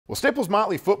Well,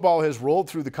 Staples-Motley football has rolled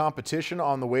through the competition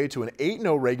on the way to an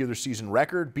 8-0 regular season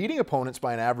record, beating opponents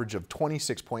by an average of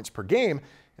 26 points per game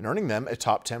and earning them a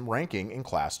top 10 ranking in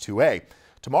Class 2A.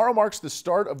 Tomorrow marks the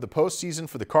start of the postseason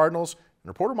for the Cardinals, and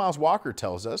reporter Miles Walker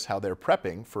tells us how they're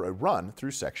prepping for a run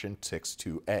through Section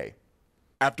 6-2A.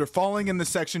 After falling in the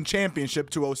section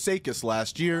championship to Osakis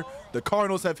last year, the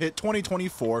Cardinals have hit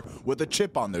 2024 with a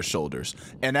chip on their shoulders.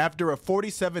 And after a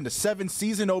 47-7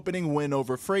 season opening win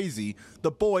over Frazee, the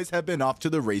boys have been off to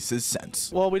the races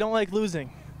since. Well, we don't like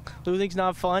losing. Losing's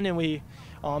not fun, and we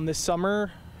this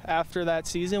summer, after that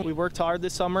season, we worked hard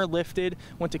this summer, lifted,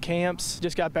 went to camps,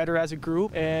 just got better as a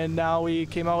group, and now we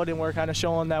came out and we're kind of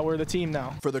showing that we're the team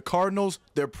now. For the Cardinals,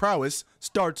 their prowess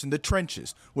starts in the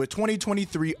trenches, with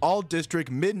 2023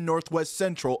 All-District Mid-Northwest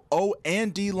Central O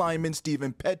and D lineman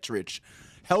Stephen Petrich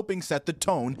helping set the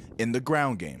tone in the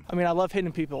ground game. I mean, I love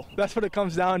hitting people. That's what it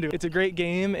comes down to. It's a great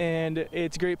game, and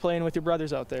it's great playing with your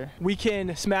brothers out there. We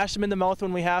can smash them in the mouth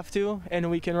when we have to, and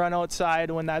we can run outside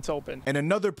when that's open. And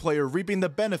another player reaping the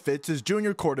benefits is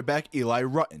junior quarterback Eli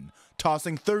Rutten,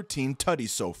 tossing 13 tutties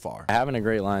so far. Having a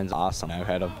great line is awesome. I've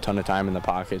had a ton of time in the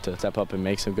pocket to step up and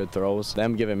make some good throws.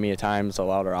 Them giving me a time has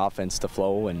allowed our offense to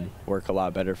flow and work a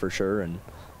lot better for sure, and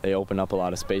they open up a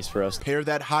lot of space for us. Pair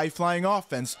that high-flying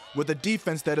offense with a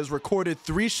defense that has recorded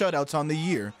 3 shutouts on the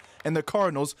year, and the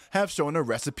Cardinals have shown a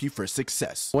recipe for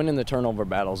success. Winning the turnover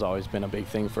battle has always been a big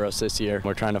thing for us this year.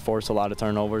 We're trying to force a lot of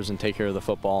turnovers and take care of the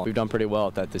football. We've done pretty well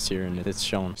at that this year, and it's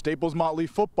shown. Staples-Motley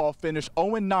football finished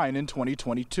 0-9 in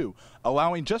 2022,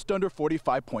 allowing just under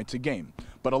 45 points a game.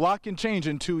 But a lot can change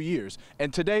in 2 years,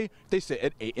 and today they sit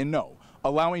at 8-0.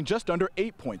 Allowing just under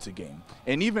 8 points a game,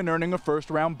 and even earning a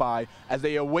first-round bye as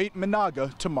they await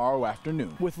Monaga tomorrow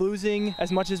afternoon. With losing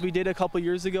as much as we did a couple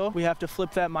years ago, we have to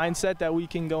flip that mindset that we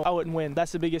can go out and win.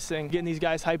 That's the biggest thing, getting these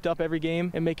guys hyped up every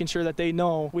game and making sure that they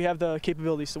know we have the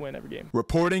capabilities to win every game.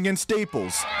 Reporting in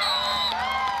Staples,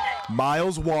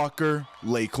 Miles Walker,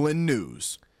 Lakeland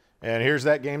News. And here's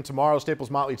that game tomorrow.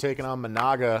 Staples-Motley taking on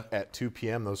Monaga at 2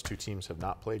 p.m. Those two teams have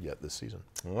not played yet this season.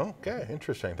 Okay,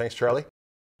 interesting. Thanks, Charlie.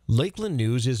 Lakeland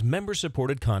News is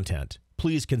member-supported content.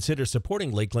 Please consider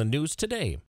supporting Lakeland News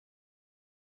today.